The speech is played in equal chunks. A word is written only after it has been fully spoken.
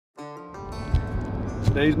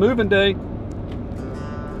Today's moving day.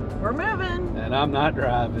 We're moving. And I'm not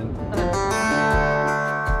driving.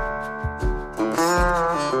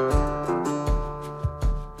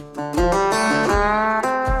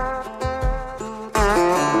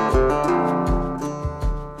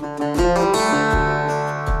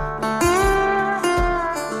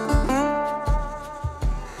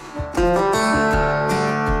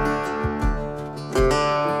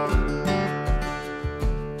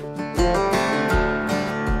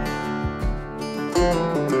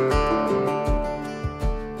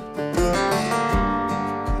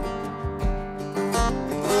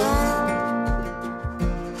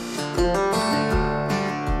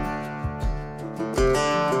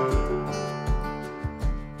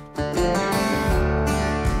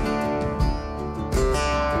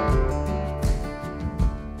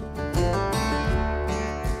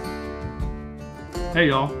 Hey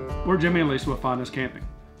y'all, we're Jimmy and Lisa with FindUsCamping.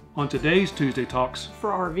 On today's Tuesday Talks For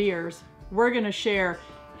RVers, we're going to share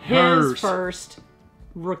Hers. his first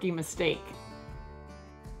rookie mistake.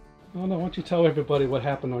 Oh no, why don't you tell everybody what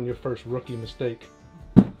happened on your first rookie mistake?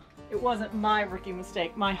 It wasn't my rookie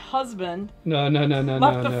mistake. My husband No.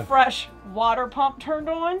 left the fresh water pump turned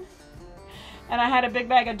on, and I had a big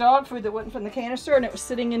bag of dog food that wasn't from the canister, and it was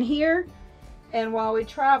sitting in here. And while we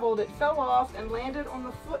traveled, it fell off and landed on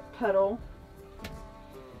the foot pedal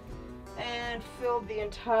and filled the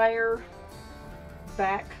entire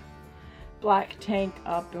back black tank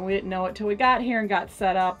up, and we didn't know it till we got here and got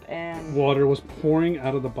set up, and Water was pouring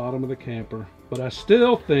out of the bottom of the camper, but I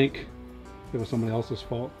still think it was somebody else's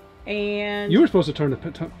fault. and You were supposed to turn the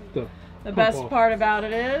the pump best off. part about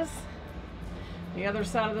it is the other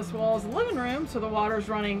side of this wall is the living room, so the water's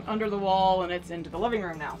running under the wall and it's into the living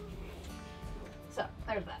room now. So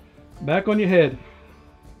there's that. Back on your head.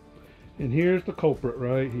 And here's the culprit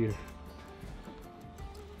right here.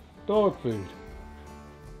 Dog food.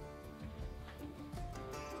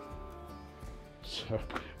 So,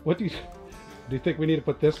 what do you think we need to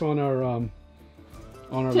put this on our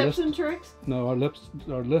Tips list? and tricks. No,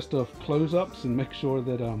 our list of close-ups, and make sure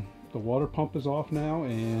that the water pump is off now,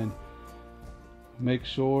 and make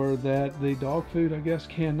sure that the dog food, I guess,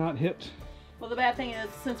 cannot hit. Well, the bad thing is,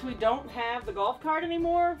 since we don't have the golf cart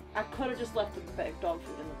anymore, I could have just left the dog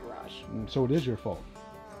food in the garage. And so it is your fault.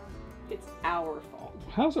 It's our fault.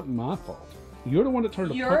 How's it my fault? You're the one that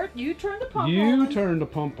turned the pump. You turned the pump on. You turned the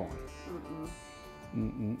pump on.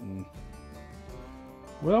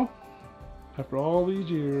 Well, after all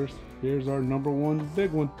these years, here's our #1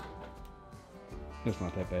 big one. It's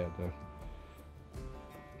not that bad though,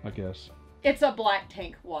 I guess. It's a black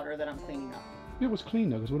tank water that I'm cleaning up. It was clean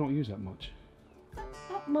though, because we don't use that much.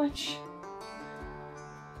 Not much.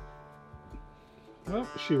 Well,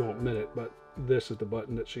 she won't admit it, but this is the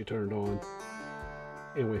button that she turned on,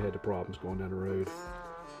 and we had the problems going down the road.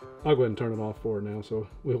 I'll go ahead and turn it off for her now, so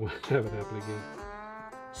we won't have it happen again.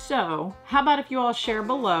 So, how about if you all share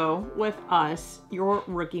below with us your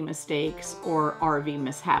rookie mistakes or RV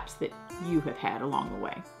mishaps that you have had along the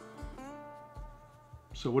way?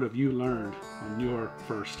 So what have you learned on your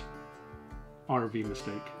first RV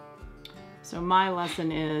mistake? So my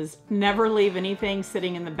lesson is never leave anything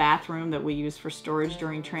sitting in the bathroom that we use for storage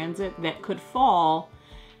during transit that could fall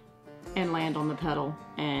and land on the pedal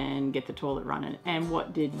and get the toilet running. And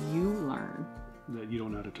what did you learn? That you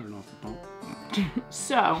don't know how to turn off the pump.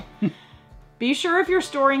 So be sure if you're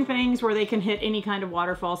storing things where they can hit any kind of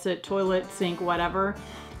water faucet, toilet, sink, whatever,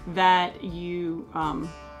 that you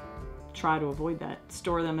try to avoid that.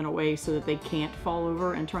 Store them in a way so that they can't fall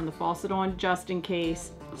over and turn the faucet on, just in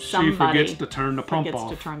case somebody forgets to turn the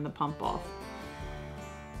pump off.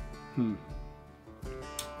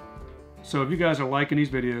 So if you guys are liking these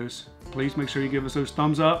videos, please make sure you give us those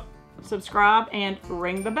thumbs up. Subscribe and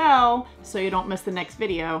ring the bell so you don't miss the next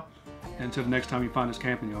video. And until the next time you find us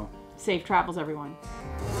camping, y'all. Safe travels, everyone.